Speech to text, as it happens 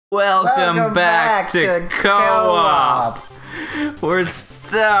Welcome back to Co-op. We're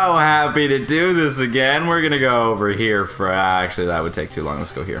so happy to do this again. We're gonna go over here for actually that would take too long.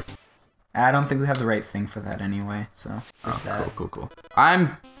 Let's go here. I don't think we have the right thing for that anyway. So there's that. Cool.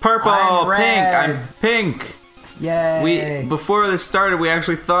 I'm purple. I'm pink. Yay! Before this started, we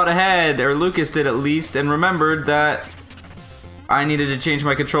actually thought ahead, or Lucas did at least, and remembered that I needed to change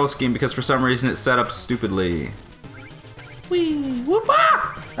my control scheme because for some reason it's set up stupidly. Wee! Whoop!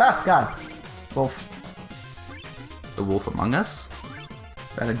 Ah, God! Wolf. The Wolf Among Us?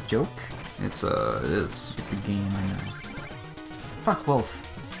 Is that a joke? It is. It's a game, I know. Fuck Wolf.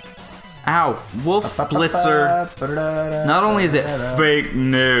 Ow! Wolf Blitzer. Not only is it fake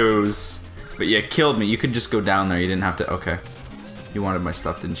news, but you killed me. You could just go down there. You didn't have to. Okay. You wanted my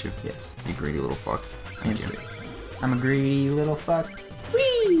stuff, didn't you? Yes. You greedy little fuck. Thank you. I'm a greedy little fuck.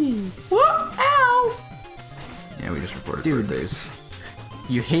 Whee! Whoop! Ow! Yeah, we just reported birthdays.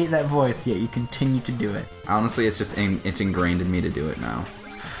 You hate that voice, yet you continue to do it. Honestly, it's just it's ingrained in me to do it now.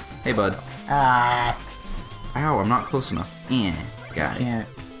 Hey, bud. Ah. Ow! I'm not close enough. Yeah. Got it.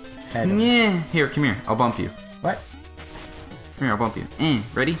 Can't. Yeah. Here, come here. I'll bump you. What? Come here, I'll bump you.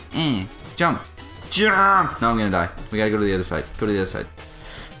 Ready? Jump. Jump! No, I'm gonna die. We gotta go to the other side. Go to the other side.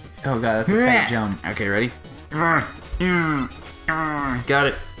 Oh god, that's a tight jump. Okay, ready? Got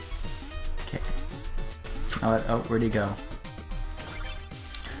it. Okay. Oh, where'd he go?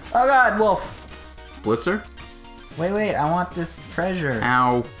 Oh god, wolf! Blitzer? Wait, I want this treasure.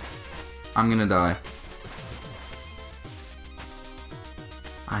 Ow. I'm gonna die.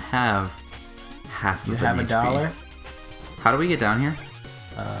 I have half of You have an a dollar? How do we get down here?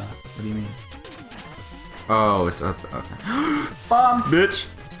 What do you mean? Oh, it's up. Okay. Bomb! Bitch!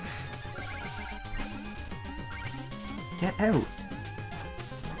 Get out.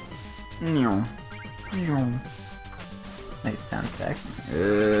 Nice sound effects.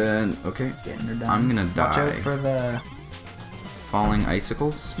 And okay. Getting her done. I'm gonna die. Watch out for the falling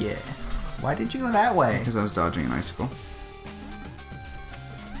icicles. Yeah. Why did you go that way? Because I was dodging an icicle.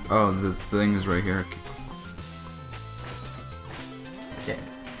 Oh, the thing is right here. Yeah.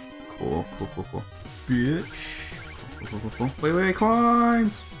 Cool. Bitch. Cool. Wait,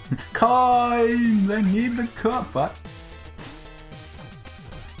 coins! Coins! I need the cup. Fuck.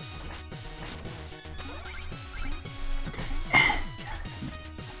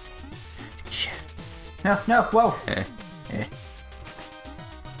 No, whoa!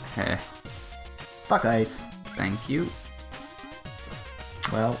 Hey. Fuck ice. Thank you.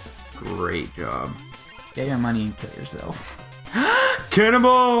 Well. Great job. Get your money and kill yourself.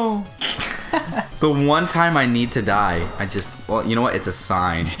 Cannibal! The one time I need to die, well, you know what? It's a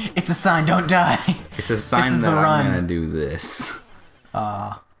sign. It's a sign, don't die! It's a sign that I'm gonna do this.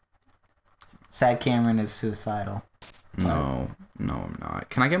 Sad Cameron is suicidal. No, I'm not.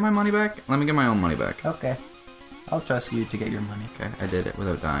 Can I get my money back? Let me get my own money back. Okay. I'll trust you to get your money. Okay, I did it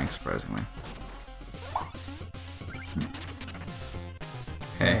without dying, surprisingly.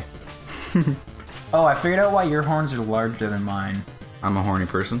 Hey. Oh, I figured out why your horns are larger than mine. I'm a horny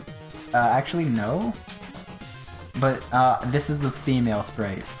person? Actually, no. But, this is the female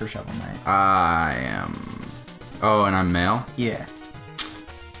sprite for Shovel Knight. I am... Oh, and I'm male? Yeah.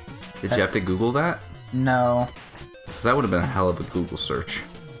 Did you have to Google that? No. Because that would have been a hell of a Google search.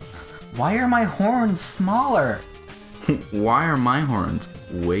 Why are my horns smaller? Why are my horns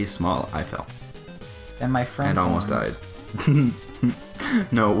way small? I fell. And my friend's and almost horns. Died.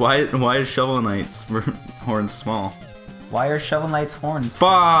 No, why is Shovel Knight's horns small? Why are Shovel Knight's horns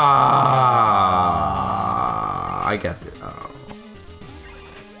small? I got it. Oh.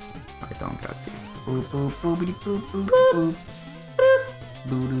 I don't got this. Boop, boop, boopity, boop, boop, boop.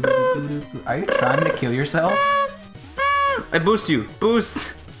 Boop, boop, boop, boop. Are you trying to kill yourself? I boost you. Boost.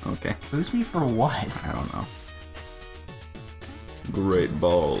 Okay. Boost me for what? I don't know. Great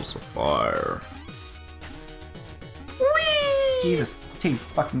balls of fire. Whee! Jesus, titty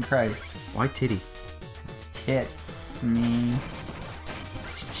fucking Christ. Why titty? It's tits, me.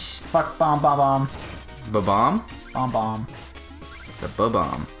 Fuck bomb. Ba-bomb? Bomb. It's a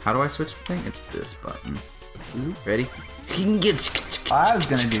ba-bomb. How do I switch the thing? It's this button. Ooh. Ready? I was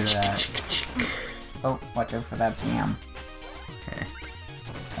gonna do that. Oh, watch out for that bam. Okay.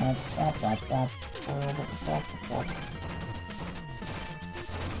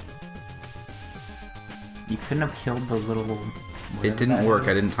 You couldn't have killed the little... It didn't work.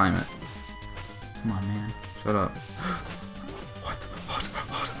 I didn't time it. Come on, man. Shut up. What?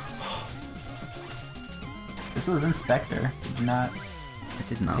 This was Inspector. Did you not? I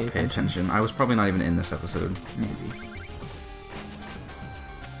did not pay attention. I was probably not even in this episode. Maybe.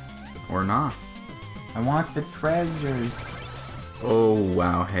 Or not. I want the treasures. Oh,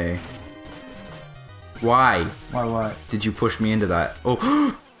 wow, hey. Why? Why what? Did you push me into that?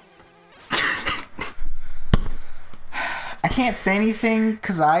 Oh. I can't say anything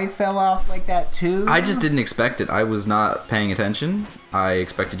because I fell off like that too. I just didn't expect it. I was not paying attention. I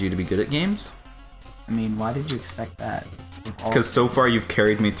expected you to be good at games. I mean, why did you expect that? Because so far you've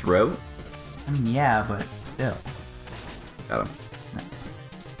carried me throughout. I mean, yeah, but still. Got him. Nice.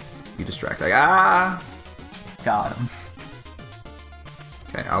 You distract. Ah! Got him.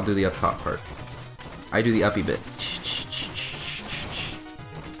 Okay, I'll do the up top part. I do the uppy bit.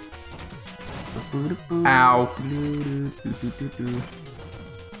 Ow. You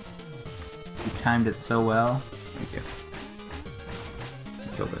timed it so well. Thank you.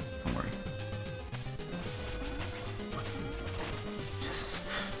 You killed it. Don't worry. Just...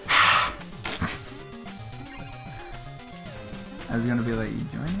 I was gonna be like, you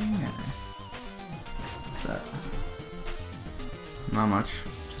joining or what's up? Not much.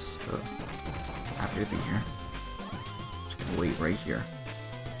 Just happy to be here. Just gonna wait right here.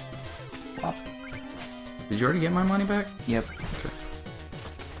 Wop. Did you already get my money back? Yep. Okay.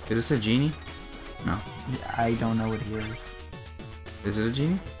 Is this a genie? No. I don't know what he is. Is it a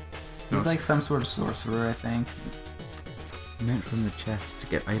genie? He's like some sort of sorcerer, I think. Meant from the chest to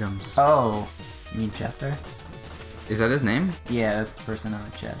get items. Oh, you mean Chester? Is that his name? Yeah, that's the person on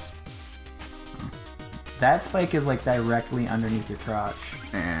the chest. That spike is like directly underneath your crotch.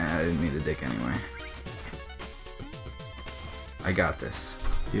 I didn't need a dick anyway. I got this.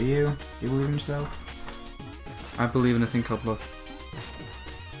 Do you? Do you believe in yourself? I believe in a thing called love.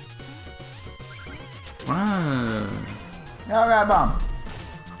 Wow. Oh god, bomb!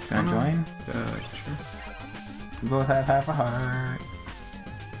 Can I join? Sure. We both have half a heart.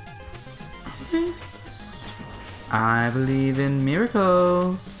 I believe in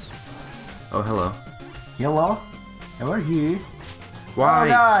miracles. Oh, hello. Hello? How are you? Why? Oh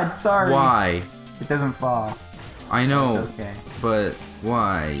god, sorry. Why? It doesn't fall. I know, It's okay. but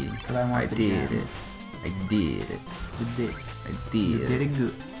why? Because I want the did gems. it. I did it. You did. I did You did it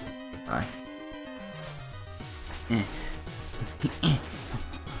good. I.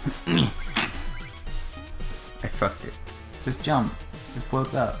 I fucked it. Just jump. It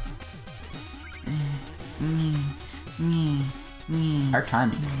floats up. Our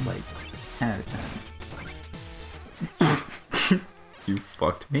timing is like 10 out of 10. You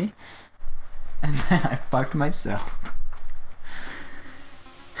fucked me? And then I fucked myself.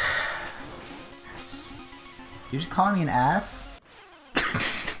 You just calling me an ass?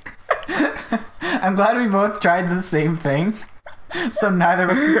 I'm glad we both tried the same thing. So neither of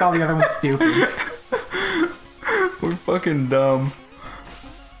us can call the other one stupid. We're fucking dumb.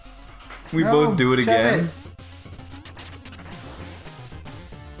 We No, both do it shove again. it.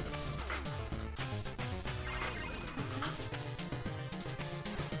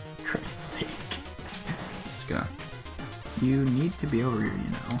 Christ's sake. Just gonna. You need to be over here, you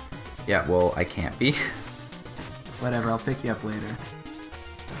know. Yeah, well, I can't be. Whatever, I'll pick you up later.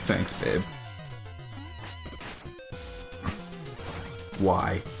 Thanks, babe.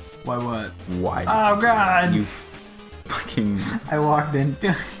 Why? Why what? Why? Did Oh you god! You fucking. I walked into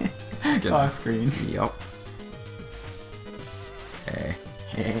it. Get Off screen. Yup. Hey.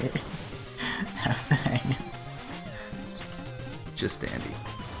 Hey. How's it hanging? Just Andy.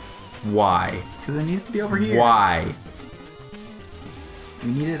 Why? Because it needs to be over here. Why?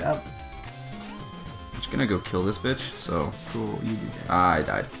 We need it up. I'm just gonna go kill this bitch, so. Cool, you do that. I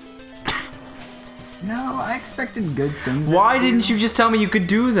died. No, I expected good things. Why didn't you just tell me you could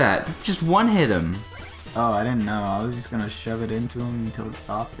do that? Just one hit him. Oh, I didn't know. I was just gonna shove it into him until it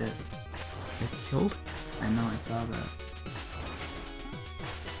stopped it. Get killed? I know, I saw that.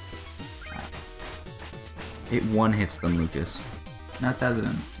 It one hits them, Lucas. No, it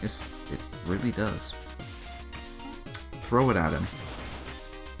doesn't. It really does. Throw it at him.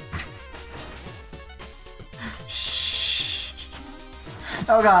 Shh.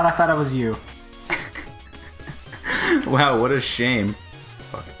 Oh god, I thought it was you. Wow, what a shame.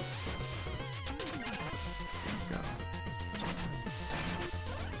 Fuck. Go.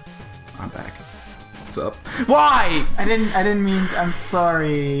 I'm back. What's up? Why? I didn't mean to, I'm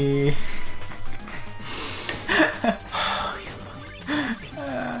sorry.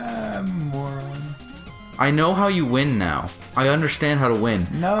 Moron. I know how you win now. I understand how to win.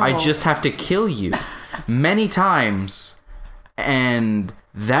 No. I just have to kill you many times, and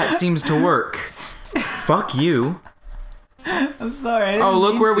that seems to work. Fuck you. I'm sorry. I didn't Oh,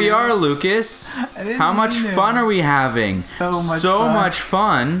 look mean where we to. are, Lucas. didn't How much mean to. fun are we having? So much So fun. much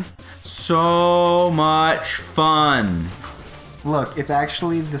fun. So much fun. Look, it's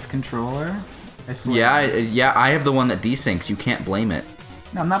actually this controller. I swear. Yeah, I have the one that desyncs. You can't blame it.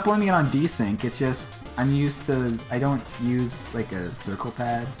 No, I'm not blaming it on desync. It's just I'm used to. I don't use like a circle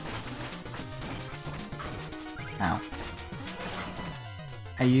pad. Ow.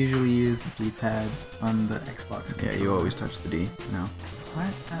 I usually use the D-pad on the Xbox controller. Yeah, you always touch the D. No.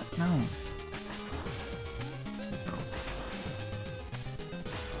 What? No.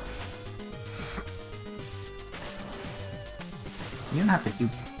 You don't have to do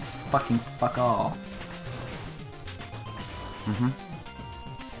fucking fuck all.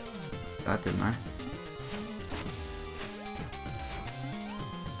 That didn't I?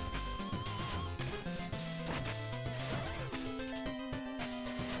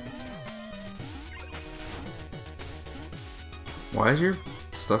 Why is your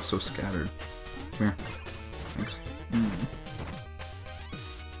stuff so scattered? Come here. Thanks.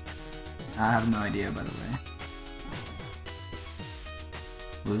 I have no idea, by the way.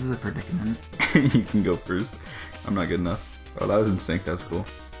 Well, this is a predicament. You can go first. I'm not good enough. Oh, that was in sync. That's cool.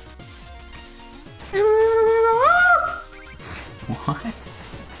 What?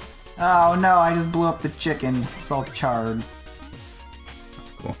 Oh no, I just blew up the chicken. It's all charred.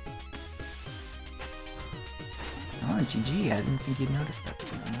 That's cool. Oh, GG. I didn't think you'd notice that, to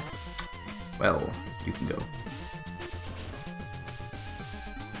be honest. Well, you can go.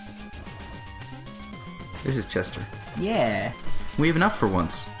 This is Chester. Yeah. We have enough for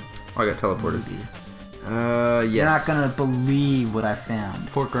once. Oh, I got teleported. Yes. You're not gonna believe what I found.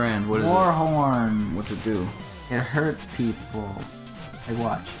 $4 grand. What is Warhorn. What's it do? It hurts people. Hey,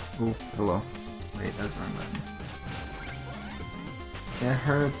 watch. Oh, hello. Wait, that's the wrong button. It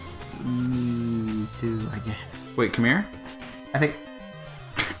hurts me too, I guess. Wait, come here. I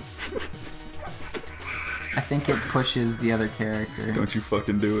think it pushes the other character. Don't you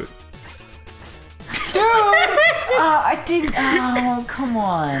fucking do it. Dude! I didn't. Oh, come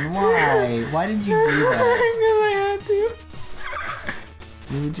on. Why? Why did you do that? Because I had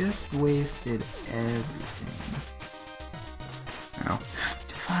to. You just wasted everything. Ow.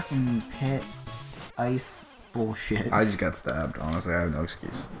 Fucking pit ice bullshit. I just got stabbed. Honestly, I have no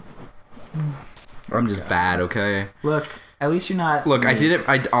excuse. Or I'm just bad, okay? Look, at least you're not. Look, I did it.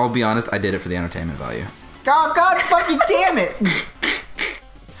 I'll be honest. I did it for the entertainment value. Oh, God fucking damn it!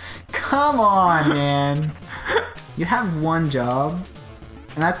 Come on, man. You have one job,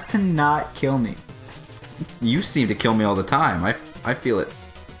 and that's to not kill me. You seem to kill me all the time. I feel it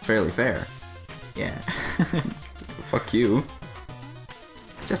fairly fair. Yeah. So fuck you.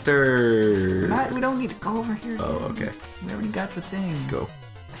 Chester! We don't need to go over here. Oh, okay. We already got the thing. Go.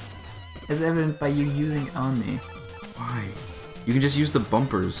 As evident by you using it on me. Why? You can just use the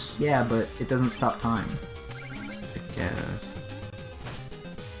bumpers. Yeah, but it doesn't stop time. I guess.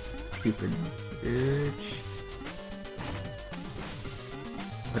 Stupid bitch.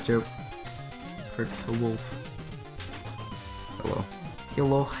 Watch out for the wolf. Hello.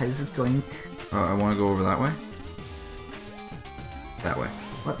 Hello, how's it going? I want to go over that way. That way.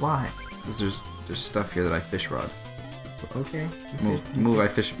 What? Why? Because there's stuff here that I fish rod. Okay. Move, I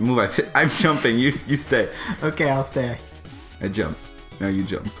fish. Move, I fish. I'm jumping. You stay. Okay, I'll stay. I jump. Now you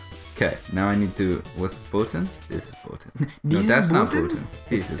jump. Okay, now I need to. What's button? This is button. No, This that's is not button? button.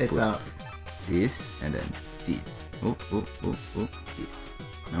 This is It's button. up. This and then this. Oh, oh, oh, oh. This.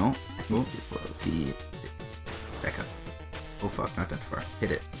 No. Oh, close. the. Back up. Oh fuck, not that far.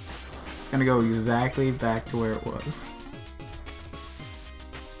 Hit it. It's gonna go exactly back to where it was.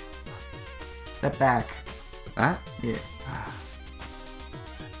 Step back. That? Yeah.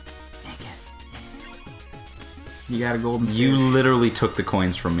 You got a golden fish. You literally took the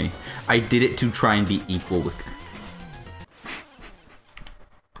coins from me. I did it to try and be equal with.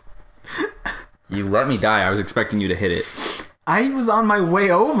 You let me die. I was expecting you to hit it. I was on my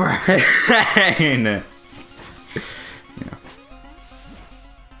way over. No. You know.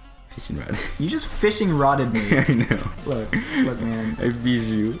 Fishing rod. You just fishing rodded me. I know. Look, man. I fish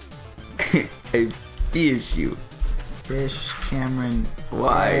you. I fish you. Fish, Cameron.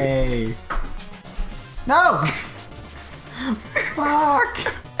 Why? Hey. No! Fuck!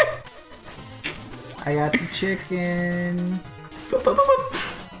 I got the chicken.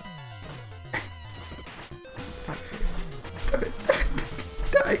 Fuck's sakes.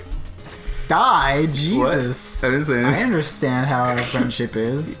 Die. Die? Jesus. What? I didn't say I anything. understand how our friendship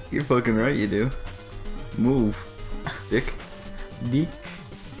is. You're fucking right, you do. Move. Dick. Dick.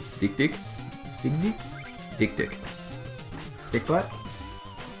 Dick dick. Big dick? Dick dick. Dick butt?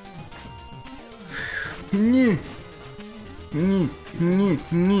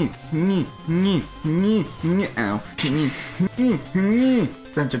 Ow.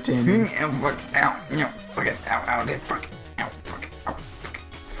 It's entertaining. Ow, fuck. Ow. No. Fuck it. Ow. Ow. Fuck. Ow. Fuck. Ow. Fuck.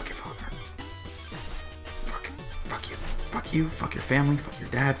 Fuck your father. Fuck you, fuck your family, fuck your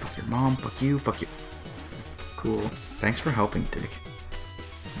dad, fuck your mom, fuck you, fuck you. Cool. Thanks for helping, Dick.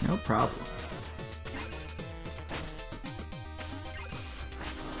 No problem.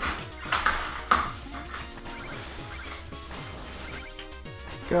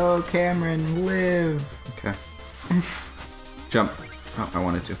 Go, Cameron, live. Okay. Jump. Oh, I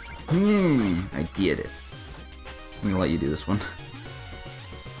wanted to. I did it. I'm gonna let you do this one.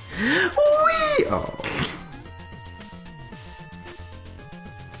 Whee! Oh.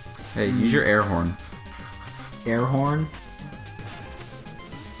 Hey, use your air horn. Air horn?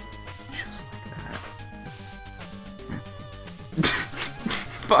 Just like that.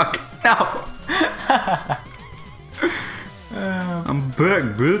 Fuck! No! I'm back,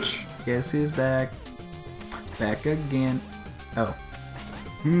 bitch! Guess who's back? Back again. Oh.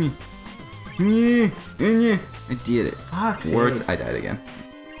 I did it. Fuck. Worth. I died again.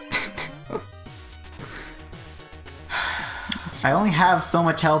 I only have so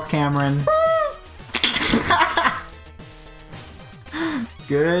much health, Cameron.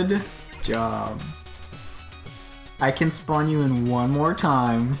 Good job. I can spawn you in one more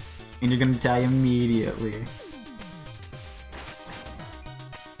time, and you're gonna die immediately.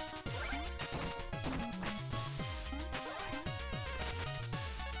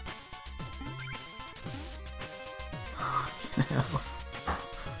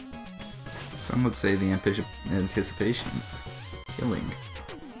 Some would say the anticipation's killing.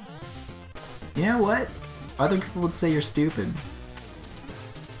 You know what? Other people would say you're stupid.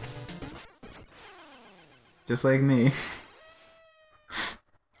 Just like me.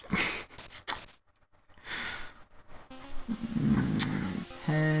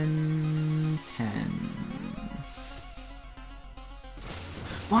 Ten.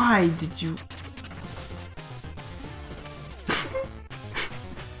 Why did you...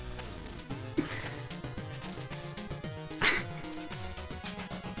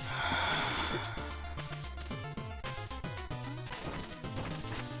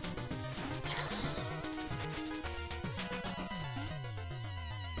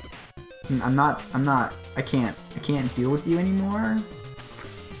 I can't deal with you anymore.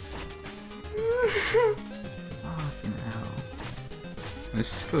 Fucking hell.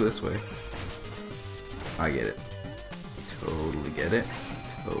 Let's just go this way. I get it. Totally get it.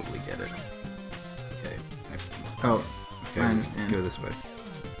 Totally get it. Okay. Oh, okay, I understand. Go this way.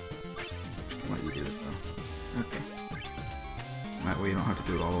 Just gonna let you do it though. Okay. That way you don't have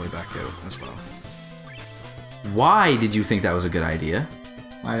to do it all the way back out as well. Why did you think that was a good idea?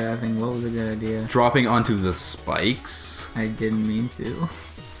 Why did I think what was a good idea? Dropping onto the spikes? I didn't mean to.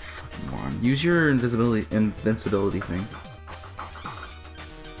 Fucking moron. Use your invincibility thing.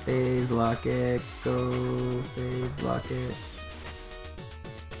 Phase lock it. Go. Phase lock it.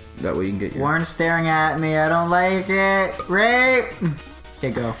 That way you can get your... Warren's staring at me. I don't like it. Rape!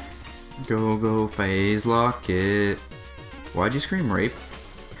 Okay, go. Go, phase lock it. Why'd you scream rape?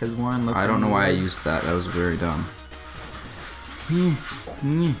 Because Warren looked I don't know why I used that. That was very dumb.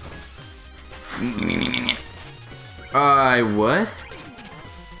 What?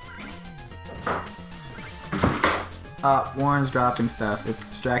 Warren's dropping stuff. It's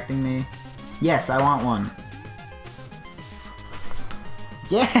distracting me. Yes, I want one.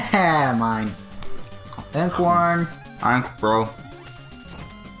 Yeah, mine. Thank Warren. Thanks, bro.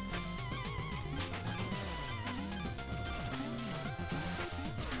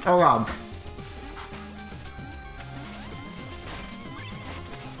 Oh god.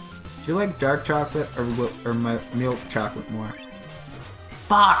 Do you like dark chocolate or milk chocolate more?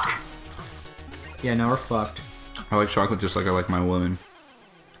 Fuck! Yeah, no, we're fucked. I like chocolate just like I like my woman.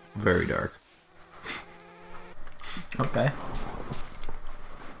 Very dark. Okay.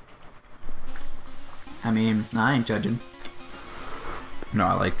 I mean, I ain't judging. No,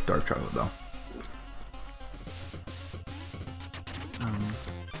 I like dark chocolate though.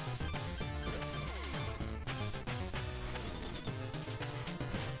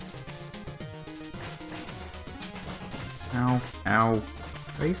 Ow. Ow.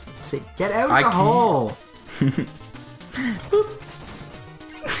 Christ's sake, get out of I the can't. hole!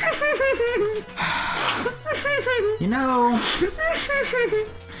 You know,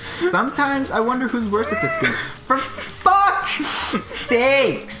 sometimes I wonder who's worse at this game. For fuck's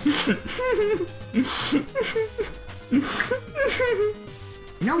sakes! You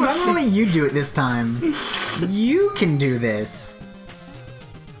know what? I'm gonna let you do it this time. You can do this.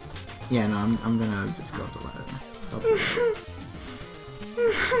 Yeah, no, I'm gonna just go up the ladder.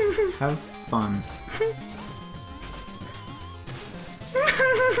 Have fun.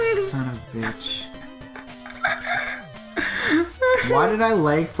 Son of a bitch. Why did I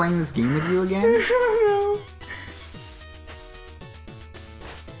like playing this game with you again?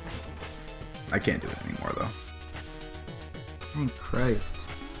 I can't do it anymore though. Thank Christ.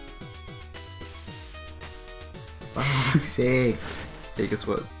 Fuck's sakes. Hey, guess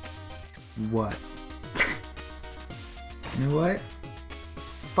what? What? You know what?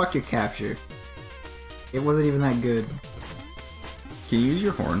 Fuck your capture. It wasn't even that good. Can you use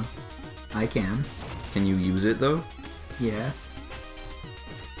your horn? I can. Can you use it though? Yeah.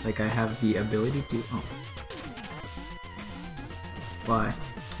 Like I have the ability to. Oh. Why?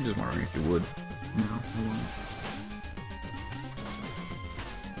 I'm just wondering if you would. No, I won't.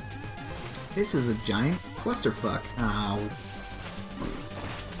 This is a giant clusterfuck. Ow.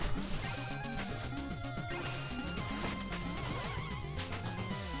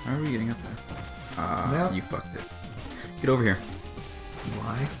 How are we getting up there? Well, you fucked it. Get over here.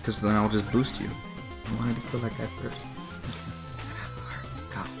 why? Because then I'll just boost you. I wanted to kill that guy first.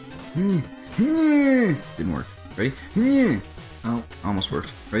 Didn't work. Ready? Oh, Almost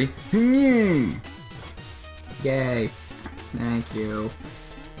worked. Ready? yay. Thank you.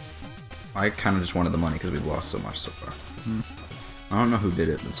 I kind of just wanted the money because we've lost so much so far. I don't know who did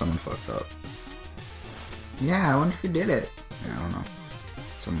it, but someone fucked up. Yeah, I wonder who did it. Yeah, I don't know.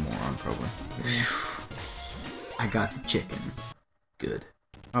 Some moron, probably. Yeah. I got the chicken. Good.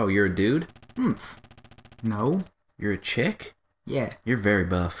 Oh, you're a dude? No? You're a chick? Yeah. You're very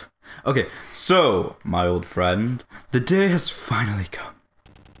buff. Okay, so, my old friend, the day has finally come.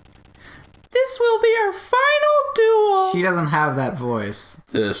 This will be our final duel! She doesn't have that voice.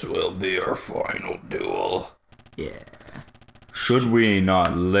 This will be our final duel. Yeah. Should we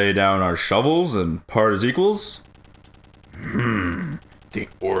not lay down our shovels and part as equals? The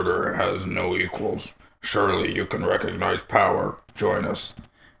order has no equals. Surely you can recognize power. Join us.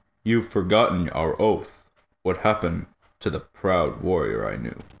 You've forgotten our oath. What happened to the proud warrior I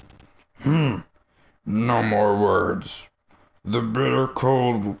knew? No more words. The bitter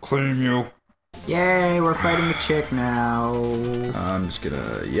cold will claim you. Yay, we're fighting the chick now. I'm just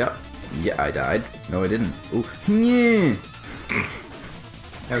gonna... Yep. Yeah, I died. No, I didn't. Ooh. Yeah.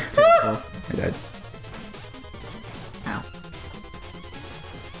 That was pitiful. I died. Ow.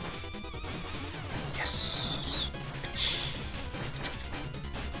 Yes.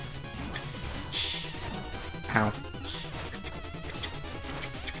 Ow.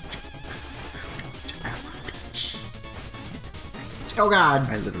 Oh god.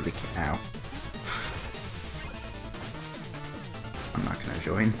 I literally can't. Ow. I'm not gonna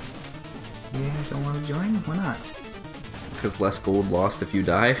join. Yeah, don't want to join? Why not? Because less gold lost if you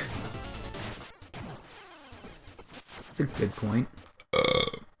die. That's a good point.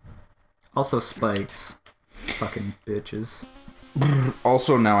 Also spikes. Fucking bitches.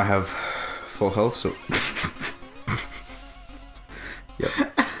 Also, now I have full health, so... Yep.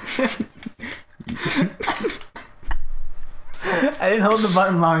 I didn't hold the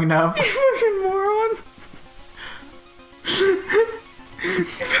button long enough. You fucking moron! You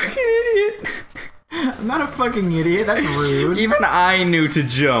fucking idiot! I'm not a fucking idiot, that's rude. Even I knew to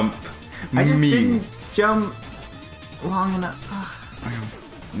jump. I just Me. didn't jump long enough.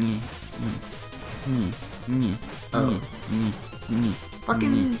 Oh.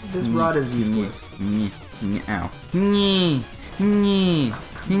 Fucking this rod is useless. Ow.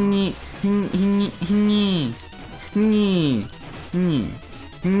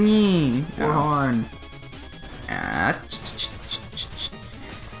 Or horn.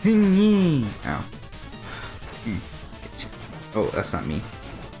 Ow. Gotcha. Oh, that's not me.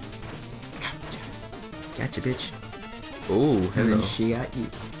 Gotcha, bitch. Oh, And hello. then she got you.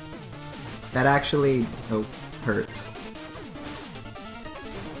 That actually hurts.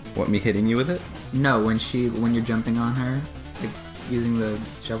 What, me hitting you with it? No, when you're jumping on her, like using the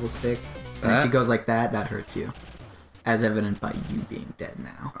shovel stick, and she goes like that, that hurts you. As evident by you being dead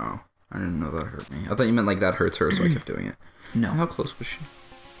now. Oh, I didn't know that hurt me. I thought you meant like that hurts her, so I kept doing it. No. How close was she?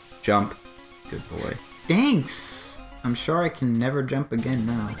 Jump. Good boy. Thanks! I'm sure I can never jump again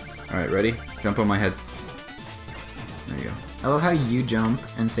now. Alright, ready? Jump on my head. There you go. I love how you jump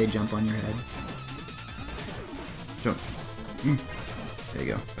and say jump on your head. Jump. There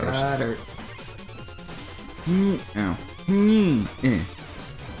you go. Got her. Ow.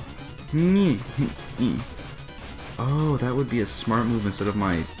 Oh, that would be a smart move instead of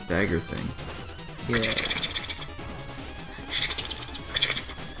my dagger thing. Yeah.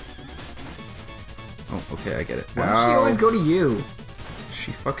 Oh, okay, I get it. Why does she always go to you?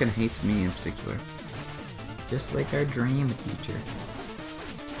 She fucking hates me in particular. Just like our dream teacher.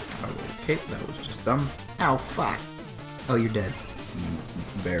 Okay, that was just dumb. Ow, fuck. Oh, you're dead.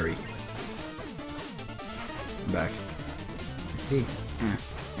 Very. I'm back. I see.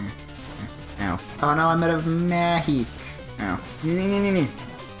 Ow. Oh no, I'm out of magic. Ow.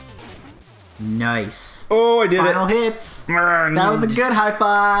 Nice. Oh, I did Final it. hits. That was a good high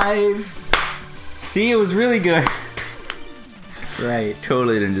five. See, it was really good. Right.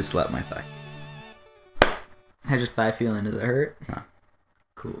 Totally didn't just slap my thigh. How's your thigh feeling? Does it hurt? No.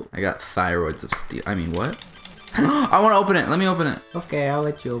 Cool. I got thyroids of steel. I mean, what? I want to open it. Let me open it. Okay, I'll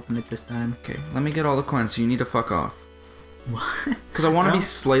let you open it this time. Okay, let me get all the coins, so you need to fuck off. What? Because I want to be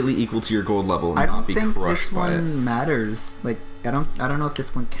slightly equal to your gold level and I don't not be think crushed this by it. one matters. Like, I don't know if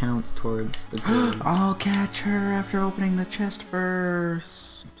this one counts towards the gold. I'll catch her after opening the chest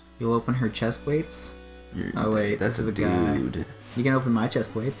first. You'll open her chest plates? Oh wait, that's this is a a guy. dude. You can open my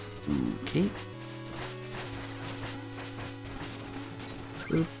chest plates. Okay.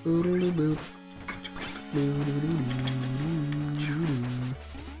 Boop, boop, boop.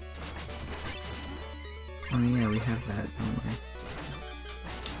 Oh yeah, we have that,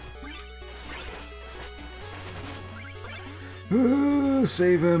 don't we?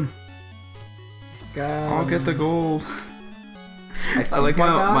 Save him. I'll get the gold. I like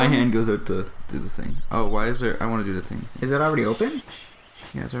my hand goes out to do the thing. Oh, why is there? I want to do the thing. Is it already open?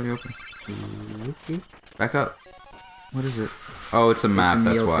 Yeah, it's already open. Okay. Back up. What is it? Oh, it's a map. It's a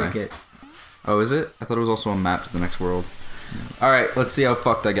that's meal why. ticket. Oh, is it? I thought it was also a map to the next world. All right, let's see how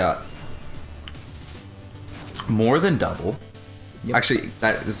fucked I got. More than double. Yep. Actually,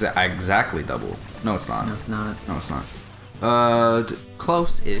 that is exactly double. No, it's not. No, it's not. No, it's not.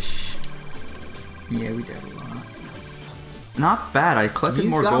 Close-ish. Yeah, we did a lot. Not bad. I collected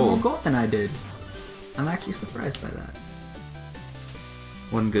more You got gold. more gold than I did. I'm actually surprised by that.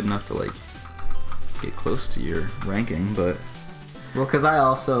 Wasn't good enough to like get close to your ranking, but Well, because I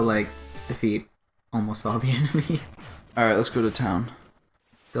also like defeat almost all the enemies. all right. Let's go to town.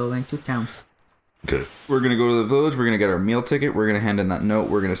 Going to town. Good. We're gonna go to the village. We're gonna get our meal ticket. We're gonna hand in that note.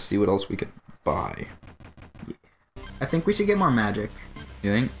 We're gonna see what else we can buy. I think we should get more magic.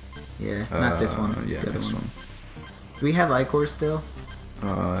 You think? Yeah, not this one. Yeah, the other this one. Do we have Icor still?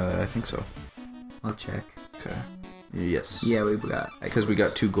 I think so. I'll check. Okay. Yes. Yeah, we got Because we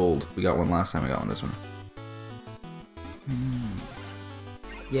got 2 gold. We got 1 last time. We got 1 this one.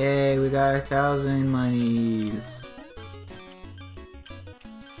 Yay, we got 1,000 monies.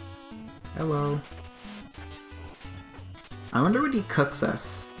 Hello. I wonder what he cooks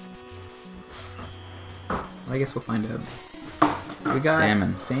us. Well, I guess we'll find out. We got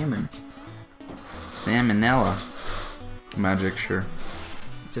Salmon. Salmon. Salmonella. Magic, sure.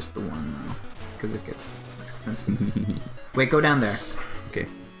 Just the one though, because it gets expensive. Wait, go down there. Okay.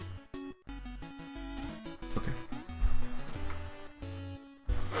 Okay.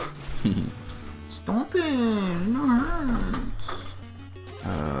 Stomp it. No hurts.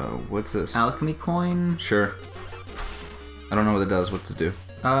 What's this? Alchemy coin. Sure. I don't know what it does. What's it do?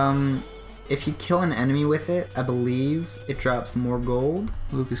 If you kill an enemy with it, I believe it drops more gold.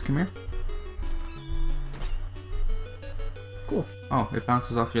 Lucas, come here. Cool. Oh, it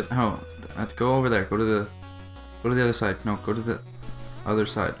bounces off your. Oh, go over there. Go to the other side. No, go to the other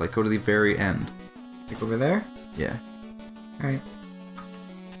side. Like, go to the very end. Like over there? Yeah. Alright.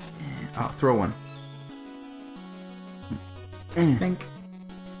 Oh, throw one. Think.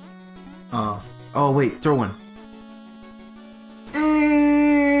 Oh. Oh, wait, throw one.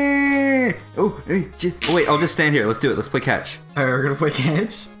 Oh, hey, oh, wait, I'll just stand here. Let's do it. Let's play catch. Alright, we're gonna play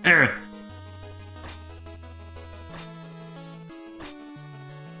catch.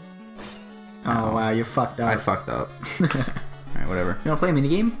 Oh wow, you fucked up. I fucked up. Alright, whatever. You wanna play a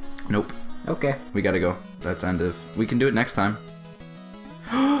minigame? Nope. Okay. We gotta go. That's end of. We can do it next time.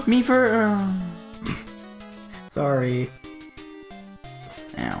 Me for. Sorry.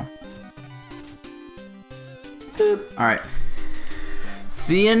 Ow. Boop. Alright.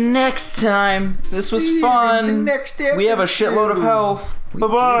 See you next time. This was fun. Next we have a shitload of health. Bye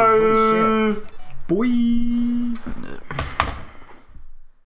bye. Boy.